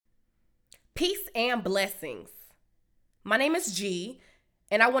Peace and blessings. My name is G,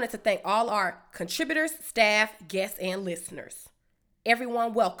 and I wanted to thank all our contributors, staff, guests, and listeners.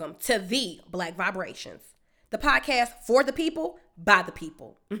 Everyone, welcome to the Black Vibrations, the podcast for the people, by the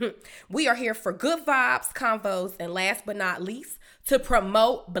people. We are here for good vibes, convos, and last but not least, to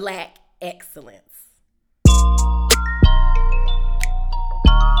promote Black excellence.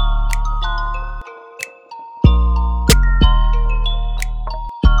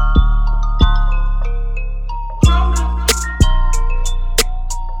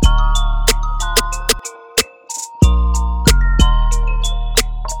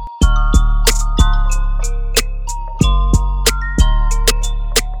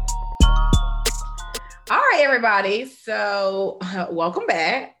 Everybody, so welcome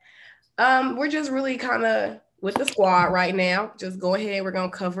back. We're just really kind of with the squad right now. Just go ahead. We're gonna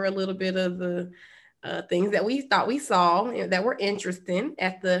cover a little bit of the things that we thought we saw that were interesting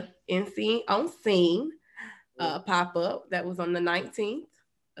at the NC on Scene pop up that was on the 19th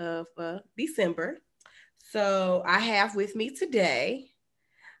of December. So I have with me today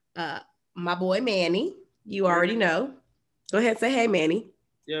my boy Manny. You already know. Go ahead and say hey, Manny.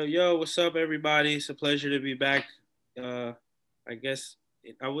 Yo, what's up, everybody? It's a pleasure to be back. I guess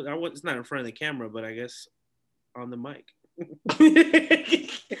it's not in front of the camera, but I guess on the mic.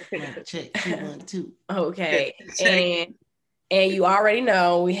 Check 2 1 2. Okay, and you already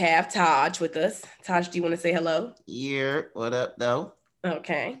know we have Taj with us. Taj, do you want to say hello? Yeah, what up, though?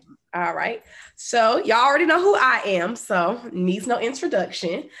 Okay, all right. So y'all already know who I am, so needs no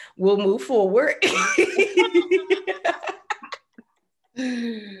introduction. We'll move forward.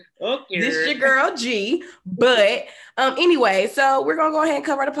 Okay. This is your girl G. But anyway, so we're gonna go ahead and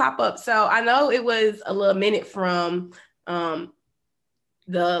cover the pop-up. So I know it was a little minute from the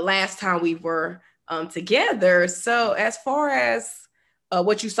last time we were together. So as far as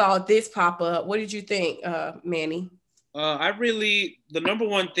what you saw at this pop-up, what did you think, Manny? The number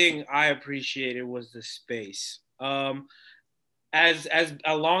one thing I appreciated was the space. As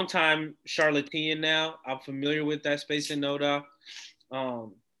a longtime Charlottean now, I'm familiar with that space in Noda.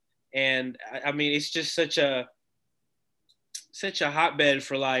 And I mean, it's just such a hotbed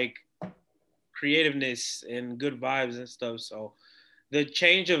for like creativeness and good vibes and stuff. So the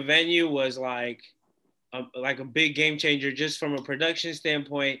change of venue was like a big game changer, just from a production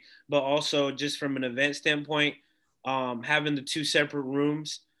standpoint, but also just from an event standpoint. Having the two separate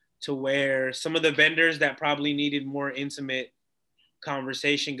rooms to where some of the vendors that probably needed more intimate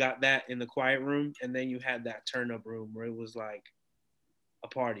conversation got that in the quiet room, and then you had that turn up room where it was like a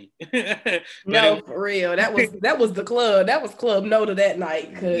party. No, for real. That was the club. That was Club Noda that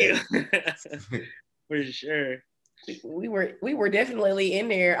night. Yeah. For sure. We were definitely in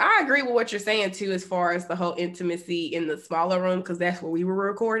there. I agree with what you're saying too, as far as the whole intimacy in the smaller room, because that's where we were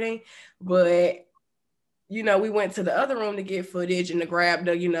recording. But we went to the other room to get footage and to grab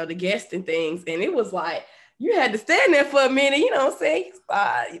the the guests and things, and it was like you had to stand there for a minute. You know what I'm saying?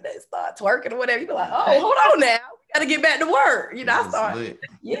 You start twerking or whatever. You be like, oh, hold on now. Got to get back to work. I thought,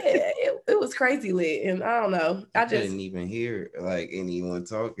 it was crazy lit. And I don't know. I just couldn't even hear like anyone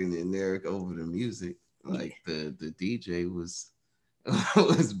talking in there over the music. Like the DJ was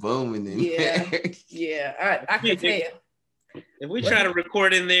booming in there. Yeah, I can tell. If we try to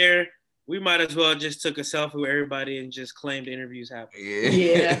record in there, we might as well just took a selfie with everybody and just claimed interviews happened.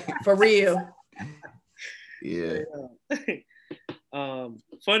 Yeah, for real. Yeah.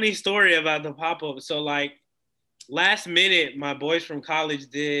 Funny story about the pop-up. So like last minute, my boys from college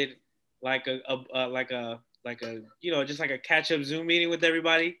did like a just like a catch-up Zoom meeting with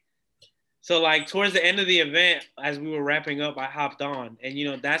everybody. So like towards the end of the event, as we were wrapping up, I hopped on,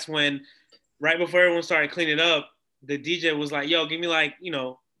 and that's when, right before everyone started cleaning up, the DJ was like, "Yo, give me like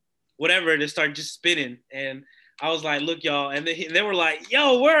whatever to start just spinning," and I was like, "Look, y'all," and they were like,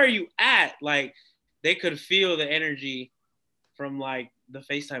 "Yo, where are you at?" Like they could feel the energy from like the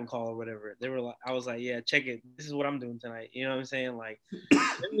FaceTime call or whatever. They were like, I was like, "Yeah, check it. This is what I'm doing tonight." You know what I'm saying? Like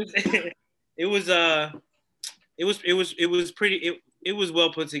it was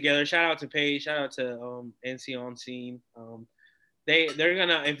well put together. Shout out to Paige. Shout out to NC on Scene. They're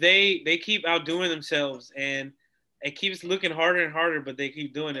gonna, if they keep outdoing themselves, and it keeps looking harder and harder, but they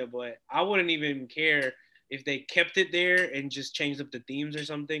keep doing it. But I wouldn't even care if they kept it there and just changed up the themes or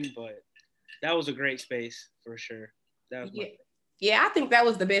something. But that was a great space for sure. That was I think that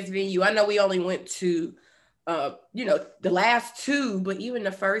was the best venue. I know we only went to the last two, but even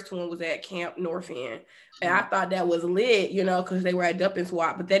the first one was at Camp North End. And I thought that was lit, because they were at Dup and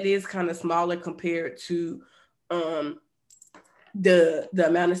Swap, but that is kind of smaller compared to the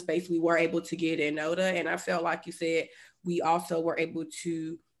amount of space we were able to get in Noda. And I felt like you said, we also were able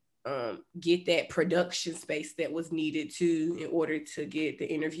to get that production space that was needed to in order to get the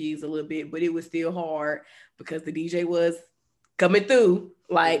interviews a little bit, but it was still hard because the DJ was coming through.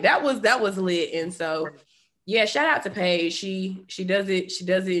 Like that was lit. And so yeah, shout out to Paige. She does it, she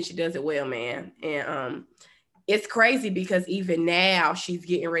does it well, man. And it's crazy because even now she's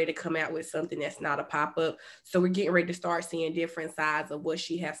getting ready to come out with something that's not a pop-up. So we're getting ready to start seeing different sides of what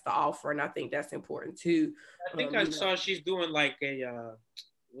she has to offer. And I think that's important too. I think I saw she's doing like a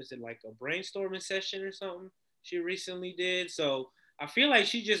was it like a brainstorming session or something she recently did. So I feel like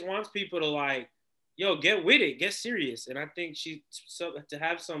she just wants people to like, yo, get with it, get serious. And I think to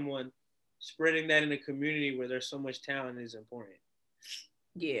have someone spreading that in a community where there's so much talent is important.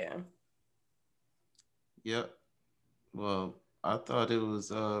 Yeah. Yep. Well, I thought it was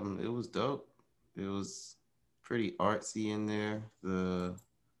dope. It was pretty artsy in there. The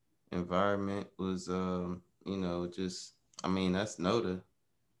environment was just, I mean, that's Noda,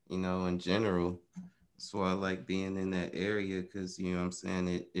 in general. That's why I like being in that area, because what I'm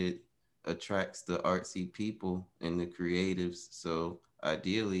saying, it attracts the artsy people and the creatives. So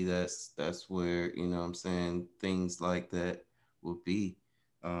ideally that's where, what I'm saying, things like that will be,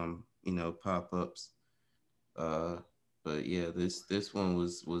 pop-ups. But yeah, this one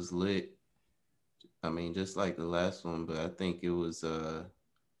was lit. I mean, just like the last one, but I think it was a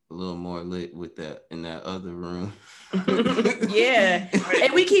little more lit with that in that other room. Yeah.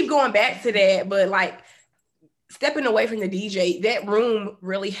 And we keep going back to that, but like stepping away from the DJ, that room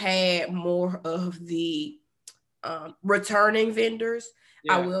really had more of the returning vendors.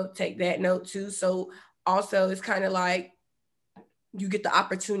 Yeah. I will take that note too. So also it's kind of like you get the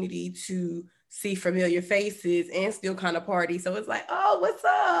opportunity to see familiar faces and still kind of party. So it's like, oh, what's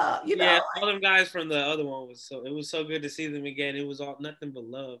up? Yeah, all them guys from the other one it was so good to see them again. It was all nothing but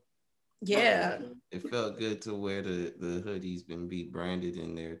love. Yeah. It felt good to wear the hoodies and be branded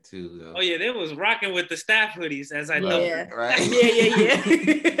in there too, though. Oh yeah, they was rocking with the staff hoodies, as I know. Right.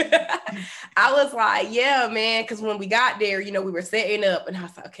 Yeah. I was like, yeah, man, because when we got there, we were setting up and I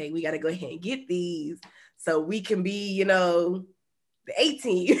was like, okay, we got to go ahead and get these so we can be, the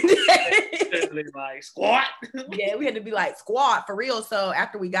 18. Like squat. Yeah, we had to be like squat for real. So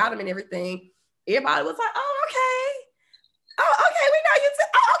after we got them and everything, everybody was like, oh, okay. Oh, okay, we know you too.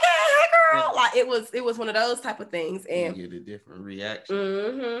 Oh, okay, hey girl. Like it was one of those type of things. And you get a different reaction.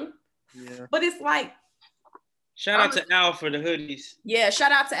 Mm-hmm. Yeah. But it's like, shout out to Al for the hoodies. Yeah,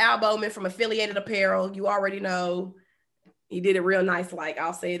 shout out to Al Bowman from Affiliated Apparel. You already know he did it real nice. Like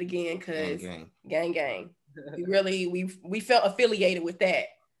I'll say it again, because gang. We felt affiliated with that.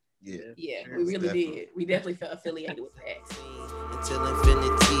 Yeah, we really did. We definitely felt affiliated with that. Until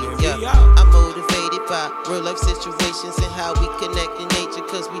infinity, I'm motivated by real life situations and how we connect in nature,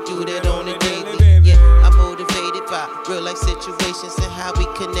 cause we do that on a daily. Yeah, I'm motivated by real life situations and how we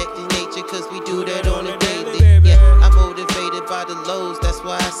connect in nature, cause we do that on a daily. Yeah, I'm motivated by the lows, that's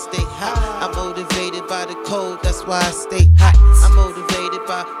why I stay hot. I'm motivated by the cold, that's why I stay hot. I'm motivated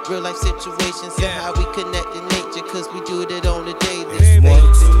by real life situations and how we connect in nature, cause we do that on a daily.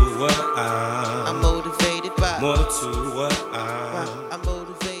 I'm motivated by more to what I'm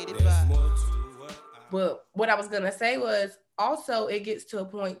motivated by. But what I was gonna say was also it gets to a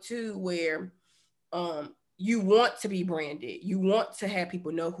point too where you want to be branded. You want to have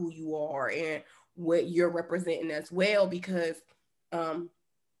people know who you are and what you're representing as well, because a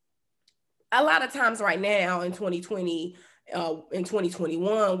lot of times right now in 2020, in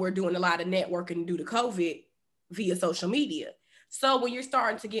 2021, we're doing a lot of networking due to COVID via social media. So when you're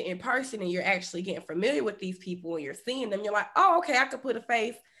starting to get in person and you're actually getting familiar with these people and you're seeing them, you're like, oh, okay, I could put a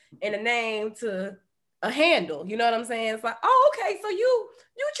face and a name to a handle. You know what I'm saying? It's like, oh, okay, so you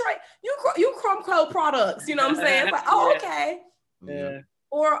Chrome Code products. You know what I'm saying? It's like, oh, okay. Yeah.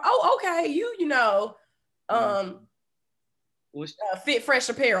 Or, oh, okay, Fit Fresh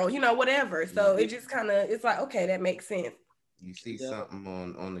Apparel, whatever. So it just kind of, it's like, okay, that makes sense. You see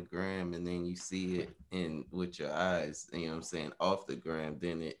something on the gram and then you see it in with your eyes, off the gram,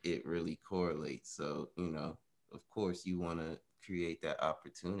 then it really correlates. So, of course you want to create that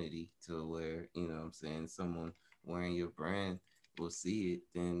opportunity to where, someone wearing your brand will see it,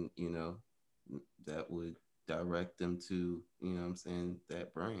 then, that would direct them to,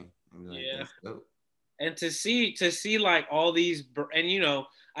 that brand. Like, and to see like all these, and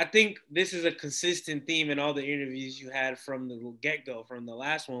I think this is a consistent theme in all the interviews you had from the get-go, from the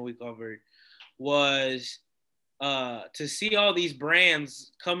last one we covered, was to see all these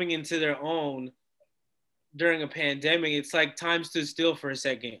brands coming into their own during a pandemic. It's like time stood still for a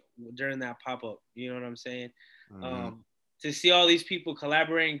second during that pop-up. You know what I'm saying? Mm-hmm. To see all these people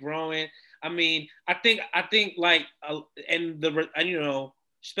collaborating, growing. I mean, I think like,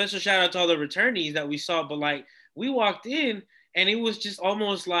 special shout out to all the returnees that we saw. But like we walked in and it was just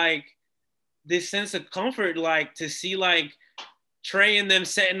almost like this sense of comfort, like to see like Trey and them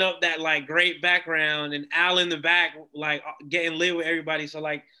setting up that like great background and Al in the back, like getting lit with everybody. So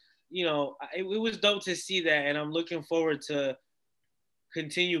like, you know, it was dope to see that. And I'm looking forward to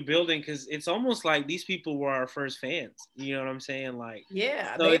continue building because it's almost like these people were our first fans. You know what I'm saying? Like,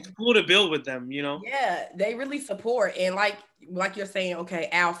 yeah, so it's cool to build with them, you know? Yeah, they really support. And like you're saying, okay,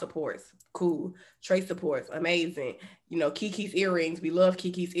 Al supports. Cool. Trey supports. Amazing. You know, Kiki's earrings. We love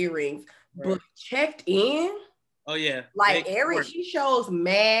Kiki's earrings. Right. But checked in. Oh yeah. Like Eric, he shows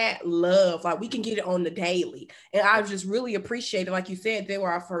mad love. Like we can get it on the daily. And I just really appreciate it. Like you said, they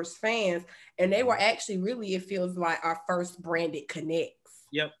were our first fans. And they were actually really, it feels like our first branded connects.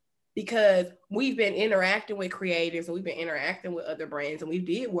 Yep. Because we've been interacting with creators and we've been interacting with other brands and we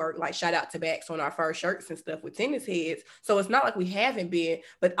did work, like shout out to Bax on our first shirts and stuff with tennis heads. So it's not like we haven't been,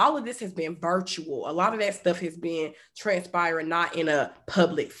 but all of this has been virtual. A lot of that stuff has been transpiring, not in a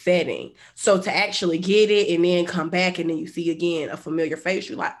public setting. So to actually get it and then come back and then you see again a familiar face,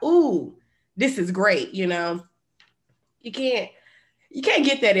 you're like, ooh, this is great. You know, you can't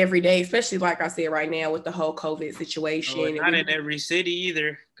get that every day, especially like I said right now with the whole COVID situation. Not in every city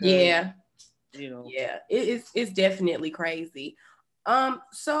either. Yeah. You know. Yeah, it's definitely crazy.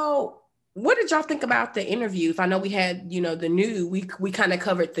 So what did y'all think about the interviews? I know we had, you know, the new, we kind of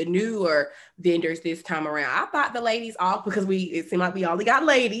covered the newer vendors this time around. I thought the ladies off because it seemed like we only got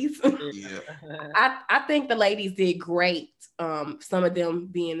ladies. Yeah. I think the ladies did great. Some of them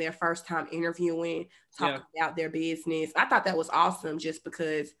being their first time interviewing, talking about their business. I thought that was awesome just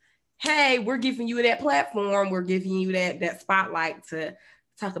because, hey, we're giving you that platform. We're giving you that spotlight to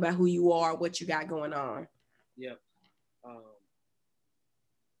talk about who you are, what you got going on. Yep.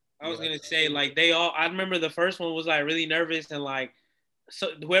 I was gonna say like I remember the first one was like really nervous and like so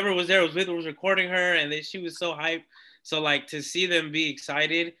whoever was there was recording her and she was so hyped. So like to see them be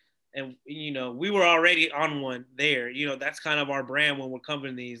excited and you know we were already on one there. You know that's kind of our brand when we're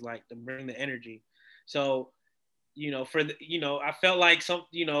covering these, like to bring the energy. So you know I felt like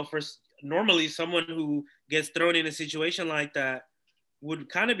for normally someone who gets thrown in a situation like that would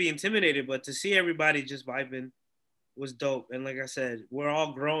kind of be intimidated, but to see everybody just vibing was dope. And like I said, we're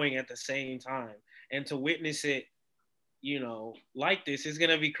all growing at the same time, and to witness it, you know, like this is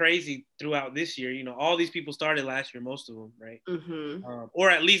gonna be crazy throughout this year. You know, all these people started last year, most of them, right? Mm-hmm. Or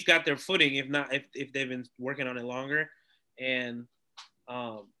at least got their footing, if not, if they've been working on it longer. And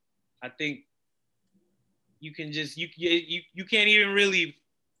I think you can just you can't even really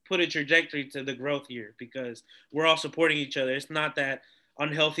put a trajectory to the growth here because we're all supporting each other. It's not that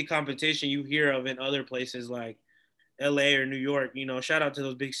unhealthy competition you hear of in other places like LA or New York, you know, shout out to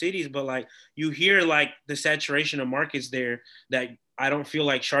those big cities, but like you hear like the saturation of markets there that I don't feel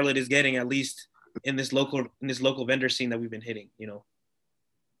like Charlotte is getting, at least in this local vendor scene that we've been hitting, you know?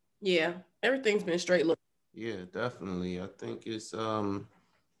 Yeah. Everything's been straight look. Yeah, definitely. I think it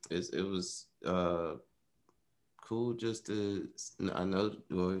was cool just to, I know,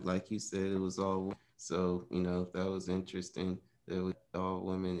 like you said, it was all, so, you know, that was interesting. There was all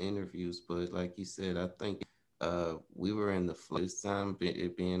women interviews, but like you said, I think we were in the flow this time,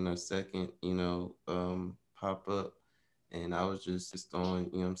 it being our second, you know, pop up, and I was just on,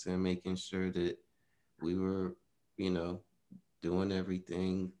 you know what I'm saying, making sure that we were, you know, doing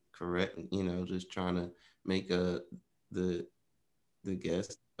everything correct, you know, just trying to make the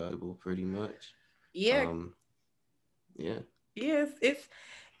guests valuable pretty much. Yeah. Yeah. Yes,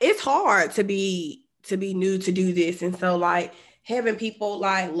 it's hard to be new to do this, and so like having people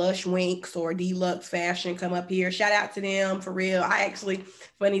like Lush Winks or Deluxe Fashion come up here, shout out to them for real. I actually,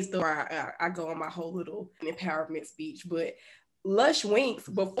 funny story, I go on my whole little empowerment speech, but Lush Winks,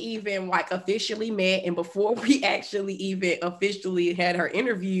 before we even like officially met and before we actually even officially had her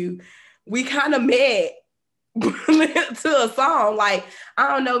interview, we kind of met to a song. Like, I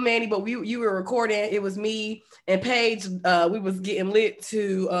don't know, Manny, but you were recording. It was me and Paige. We was getting lit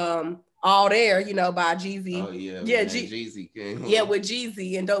to All There, you know, by Jeezy. Oh yeah, yeah, Jeezy came. Yeah, with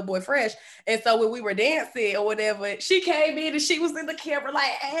Jeezy and Dope Boy Fresh. And so when we were dancing or whatever, she came in and she was in the camera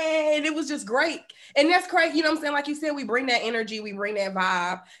like, hey, and it was just great. And that's crazy, you know what I'm saying? Like you said, we bring that energy, we bring that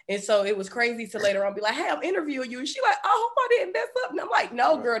vibe. And so it was crazy to later on be like, hey, I'm interviewing you. And she like, I hope I didn't mess up. And I'm like,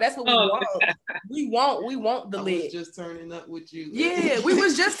 no, girl, that's what we want. We want the lit. I was just turning up with you. Yeah, we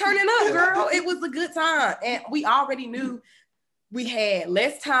was just turning up, girl. It was a good time. And we already knew we had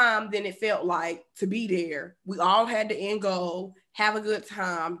less time than it felt like to be there. We all had the end goal, have a good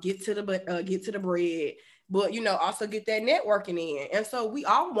time, get to the bread, but you know, also get that networking in. And so we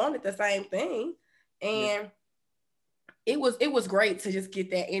all wanted the same thing. And it was great to just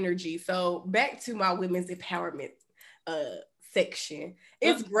get that energy. So back to my women's empowerment uh section.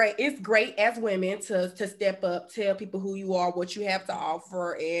 It's great as women to step up, tell people who you are, what you have to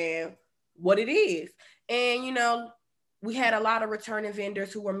offer, and what it is. And we had a lot of returning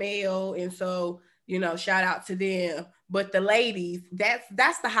vendors who were male, and so shout out to them. But the ladies,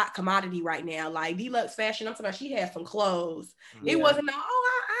 that's the hot commodity right now. Like Deluxe Fashion, I'm talking about, she had some clothes. Yeah. It wasn't no,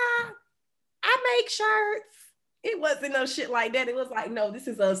 I make shirts. It wasn't no shit like that. It was like, no, this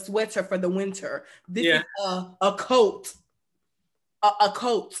is a sweater for the winter. This is a coat. A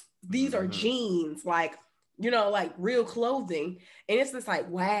coat. These are jeans, like like real clothing. And it's just like,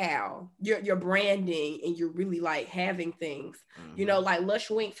 wow, you're branding and you're really like having things. Like Lush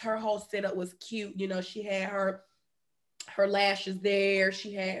Winks, her whole setup was cute. She had her lashes there,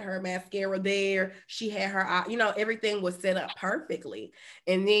 she had her mascara there, she had her eye, everything was set up perfectly.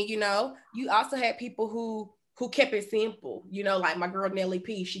 And then you also had people who kept it simple, like my girl Nelly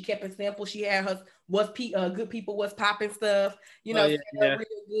P. She kept it simple. She had her good people was popping stuff, real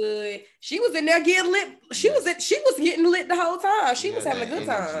good. She was in there getting lit. She was getting lit the whole time. She was having a good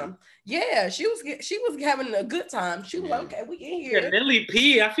time. Yeah, she was having a good time. She was like, okay, we in here. Yeah, Nelly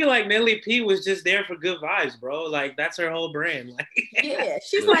P. I feel like Nelly P was just there for good vibes, bro. Like that's her whole brand. Like, yeah,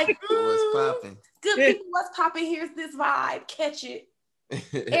 she's like, what's popping? Good people, what's popping? Here's this vibe. Catch it.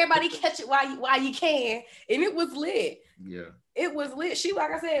 Everybody catch it while you can. And it was lit. Yeah. It was lit. She,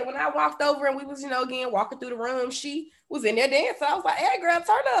 like I said, when I walked over and we was, again, walking through the room, she was in there dancing. I was like, hey, girl,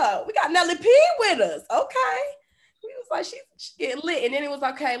 turn up. We got Nelly P with us. Okay. We was like, she's getting lit. And then it was,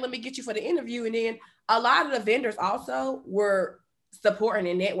 okay, let me get you for the interview. And then a lot of the vendors also were supporting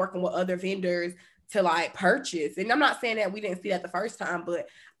and networking with other vendors to like purchase. And I'm not saying that we didn't see that the first time, but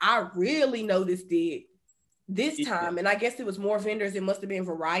I really noticed it this time. And I guess it was more vendors. It must have been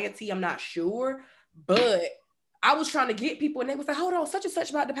variety. I'm not sure. But I was trying to get people and they was like, hold on, such and such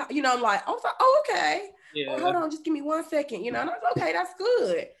about the, I'm like, I was like, oh, okay. Yeah. Hold on, just give me 1 second, and I was like, okay, that's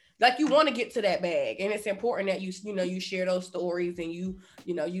good. Like you want to get to that bag, and it's important that you share those stories and you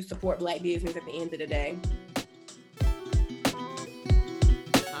support Black business at the end of the day.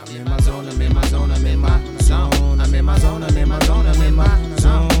 I'm in my zone, I'm in my zone, I'm in my zone. I'm in my zone, I'm in my zone, I'm in my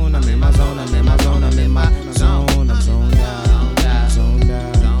zone. I'm in my zone, I'm in my zone, I'm in my zone. I'm zoned out, zoned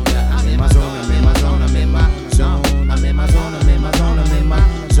out. I'm in my zone, I'm in my zone, I'm in my zone. I'm in my zone, I'm in my zone, I'm in my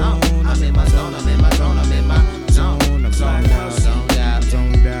zone. I'm in my zone, I'm in my zone, I'm in my zone. I'm zoned out, zoned out,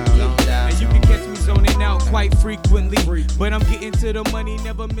 zoned out. And you can catch me zoning out quite frequently, but I'm getting to the money,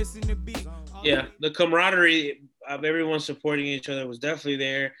 never missing the beat. Yeah, the camaraderie of everyone supporting each other was definitely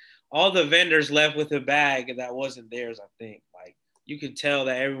there. All the vendors left with a bag that wasn't theirs, I think. Like you could tell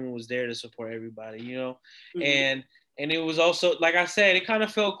that everyone was there to support everybody, Mm-hmm. And it was also, like I said, it kind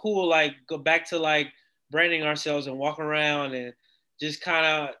of felt cool, like go back to like branding ourselves and walk around and just kind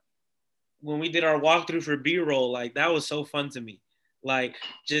of when we did our walkthrough for B-roll, like that was so fun to me. Like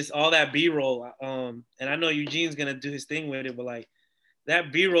just all that B-roll. And I know Eugene's gonna do his thing with it, but like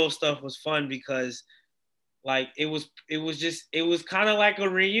that B-roll stuff was fun because like it was kind of like a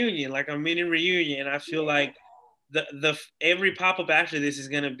reunion, like a mini reunion. And I feel like the every pop-up after this is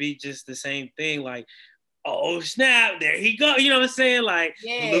gonna be just the same thing. Like, oh snap, there he go. You know what I'm saying? Like,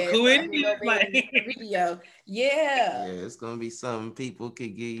 look who it is. Like, video. Yeah. Yeah, it's gonna be something people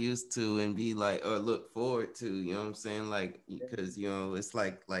could get used to and be like, or look forward to. You know what I'm saying? Like, because it's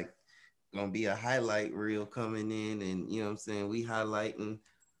like gonna be a highlight reel coming in, and what I'm saying, we highlighting,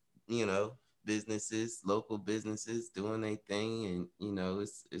 businesses, local businesses doing their thing, and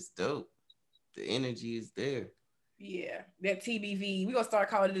it's dope. The energy is there. Yeah, that TBV. We're gonna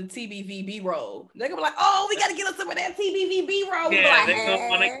start calling it the TBV B-roll. They're gonna be like, oh, we gotta get us some of that TBV B-roll. Yeah, they're gonna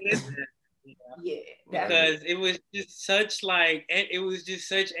want to get it. Yeah, because it was just such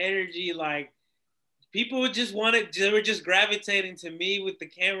energy. Like people they were just gravitating to me with the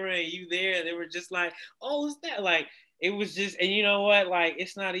camera and you there. They were just like, oh, what's that? Like it was just, and you know what? Like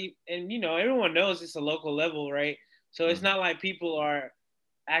it's not even, and everyone knows it's a local level, right? So it's not like people are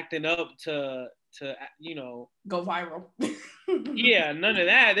acting up to go viral. Yeah, none of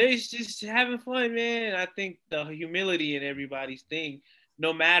that. They're just having fun, man. I think the humility in everybody's thing,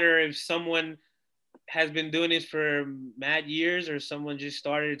 no matter if someone has been doing this for mad years or someone just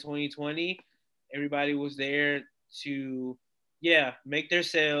started in 2020, everybody was there to, make their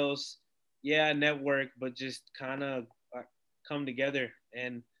sales, network, but just kind of come together.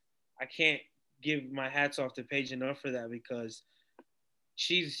 And I can't give my hats off to Paige enough for that because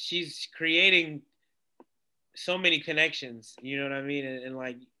she's creating so many connections, you know what I mean? And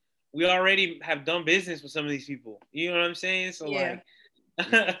like we already have done business with some of these people, you know what I'm saying? So like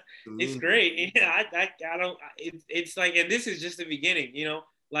It's great. Yeah, I don't. It's like, and this is just the beginning.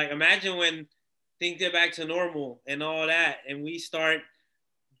 Like imagine when things get back to normal and all that, and we start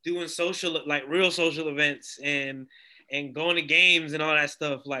doing social, like real social events and going to games and all that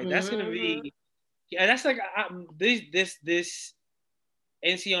stuff. Like that's gonna be, yeah, that's like this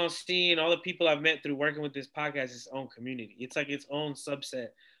NC and all the people I've met through working with this podcast is its own community. It's like its own subset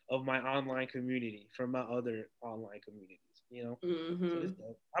of my online community from my other online communities. So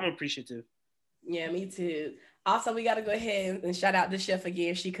I'm appreciative. Yeah, me too. Also, we got to go ahead and shout out the chef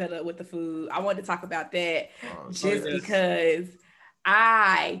again. She cut up with the food. I wanted to talk about that because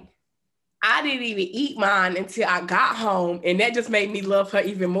I didn't even eat mine until I got home, and that just made me love her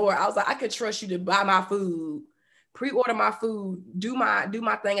even more. I was like, I could trust you to buy my food, pre-order my food, do my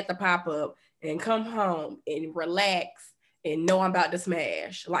thing at the pop-up, and come home and relax and know I'm about to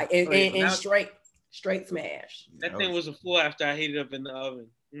smash, like and straight smash. That thing was a fool after I heated up in the oven.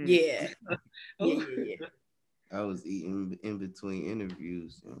 Yeah. Yeah. I was eating in between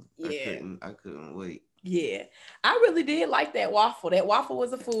interviews. And I couldn't wait. Yeah, I really did like that waffle. That waffle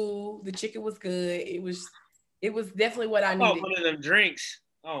was a fool. The chicken was good. It was definitely what I needed. One of them drinks.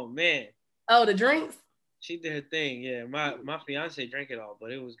 Oh man. Oh, the drinks. She did her thing. Yeah, my fiance drank it all,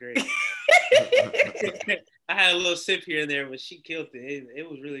 but it was great. I had a little sip here and there, but she killed it. It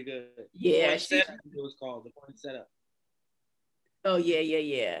was really good. Yeah, it was called the point setup. Oh yeah.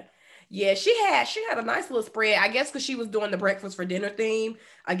 Yeah, she had a nice little spread. I guess because she was doing the breakfast for dinner theme.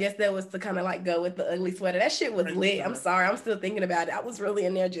 I guess that was to kind of like go with the ugly sweater. That shit was lit. I'm sorry, I'm still thinking about it. I was really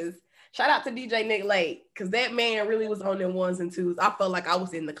in there just shout out to DJ Nick Lake because that man really was on them ones and twos. I felt like I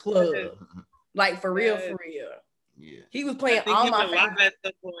was in the club, like for real. Yeah, he was playing all my favorites.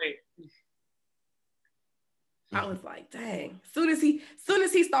 I was like, dang. Soon as he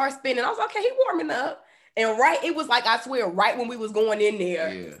started spinning, I was like, okay, he warming up. And it was like, I swear, right when we was going in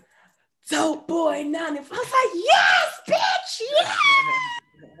there. Yeah. Dope boy 95. I was like, yes, bitch,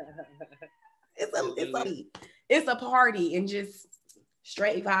 yes. It's a party and just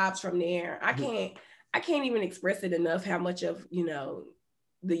straight vibes from there. I can't even express it enough how much of the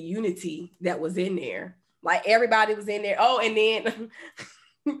unity that was in there. Like everybody was in there. Oh, and then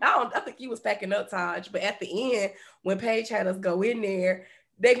I think he was packing up, Taj, but at the end when Paige had us go in there,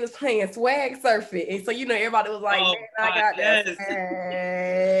 they was playing Swag Surfing. And so, everybody was like, man, I got that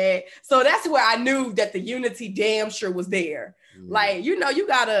swag. So that's where I knew that the unity damn sure was there. Like, you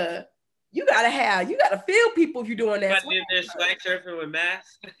gotta feel people if you're doing that. Swag surfing with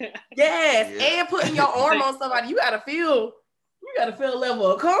masks. Yes. Yeah. And putting your arm on somebody, you gotta feel a level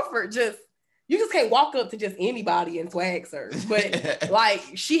of comfort. You just can't walk up to just anybody and swag surf. But like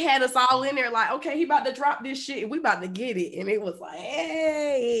she had us all in there like, okay, he about to drop this shit and we about to get it. And it was like,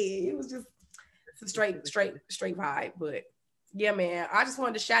 hey, it was just a straight vibe. But yeah, man, I just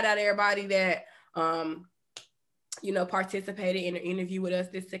wanted to shout out everybody that participated in an interview with us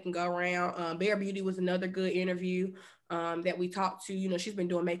this second go around. Bear Beauty was another good interview that we talked to. She's been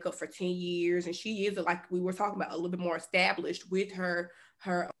doing makeup for 10 years and she is, like we were talking about, a little bit more established with her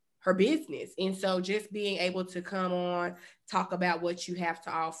business. And so just being able to come on, talk about what you have to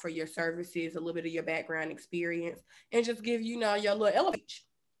offer, your services, a little bit of your background experience, and just give, your little elevation.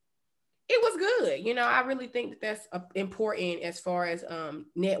 It was good. I really think that that's important as far as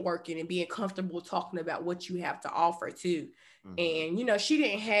networking and being comfortable talking about what you have to offer too. Mm-hmm. And, she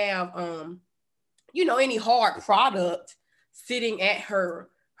didn't have, any hard product sitting at her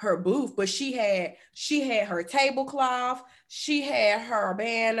booth, but she had her tablecloth, she had her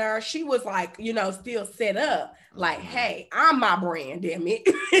banner, she was like, still set up like, hey, I'm my brand, damn it.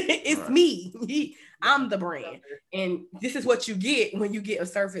 It's me. I'm the brand. And this is what you get when you get a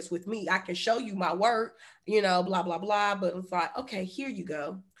service with me. I can show you my work, blah, blah, blah. But it's like, okay, here you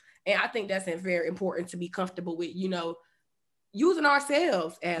go. And I think that's very important to be comfortable with, using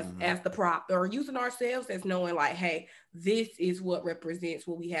ourselves as the prop, or using ourselves as knowing like, hey, this is what represents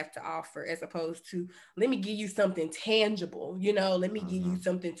what we have to offer, as opposed to, let me give you something tangible, let me give you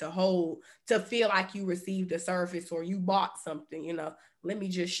something to hold, to feel like you received a service or you bought something, let me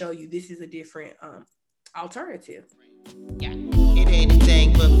just show you this is a different alternative. Yeah, it ain't a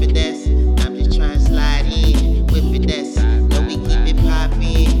thing but finesse. I'm just trying to slide in with finesse. No, we keep it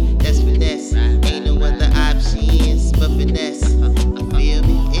poppin', that's finesse. Ain't no other options but finesse. You feel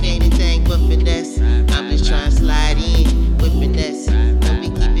me? It ain't a thing but finesse. I'm just trying to slide in with finesse. No, we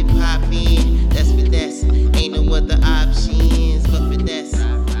keep it poppin', that's finesse. Ain't no other options but finesse.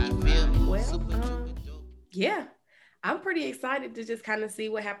 You feel me? Well, yeah, I'm pretty excited to just kind of see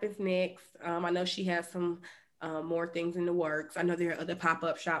what happens next. I know she has some more things in the works. I know there are other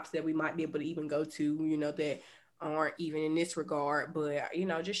pop-up shops that we might be able to even go to, that aren't even in this regard. But, you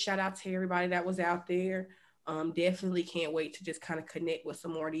know, just shout out to everybody that was out there. Definitely can't wait to just kind of connect with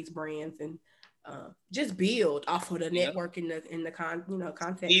some more of these brands and just build off of the network in the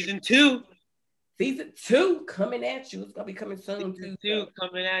content. Season 2 coming at you. It's gonna be coming soon. Season 2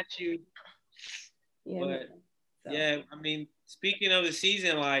 coming at you. Yeah, but yeah, I mean, speaking of the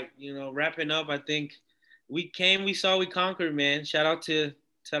season, like, you know, wrapping up, I think we saw, we conquered, man. Shout out to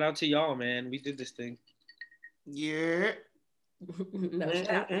y'all, man. We did this thing. Yeah. No, shout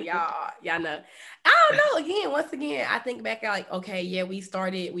out to y'all know. I don't know. Once again, I think back at like, okay, yeah, we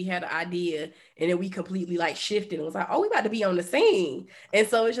had an idea and then we completely like shifted and was like, oh, we about to be on the scene. And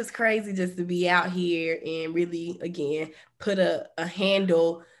so it's just crazy just to be out here and really, again, put a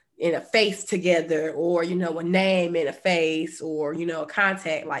handle and a face together, or, you know, a name and a face, or, you know, a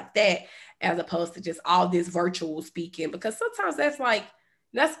contact like that, as opposed to just all this virtual speaking, because sometimes that's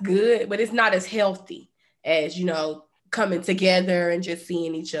good, but it's not as healthy as, you know, coming together and just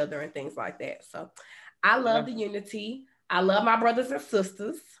seeing each other and things like that. So I love the unity. I love my brothers and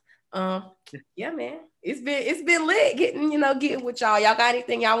sisters. Yeah, man, it's been lit getting with y'all. Y'all got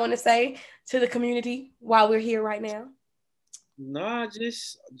anything y'all want to say to the community while we're here right now? Nah,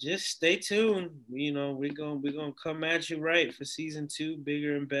 just stay tuned. You know, we're gonna come at you right for season 2,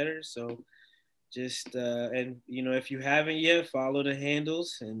 bigger and better. So just and you know, if you haven't yet, follow the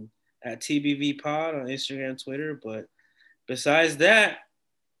handles and at TBV Pod on Instagram, Twitter. But besides that,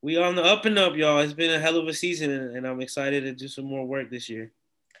 we on the up and up, y'all. It's been a hell of a season, and I'm excited to do some more work this year.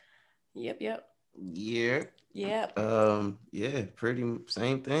 Yep. Yeah. Yeah, pretty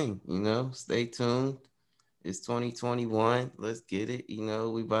same thing. You know, stay tuned. It's 2021. Let's get it. You know,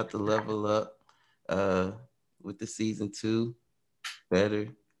 we about to level up with the season 2. Better,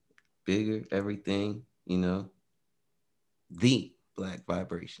 bigger, everything, you know. The Black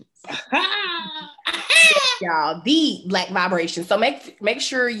Vibrations. Y'all, the Black Vibrations. So make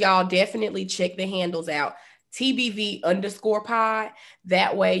sure y'all definitely check the handles out. TBV_pod.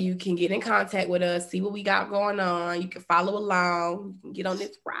 That way you can get in contact with us, see what we got going on. You can follow along. You can get on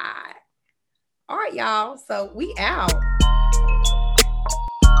this ride. All right, y'all. So we out.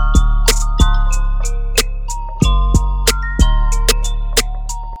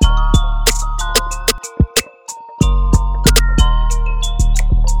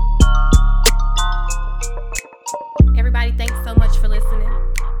 Everybody, thanks so much for listening.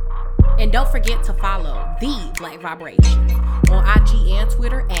 And don't forget to follow The Black Vibrations on IG and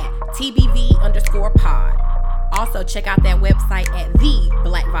Twitter at TBV_pod. Also, check out that website at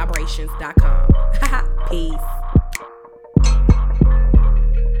theblackvibrations.com. Peace.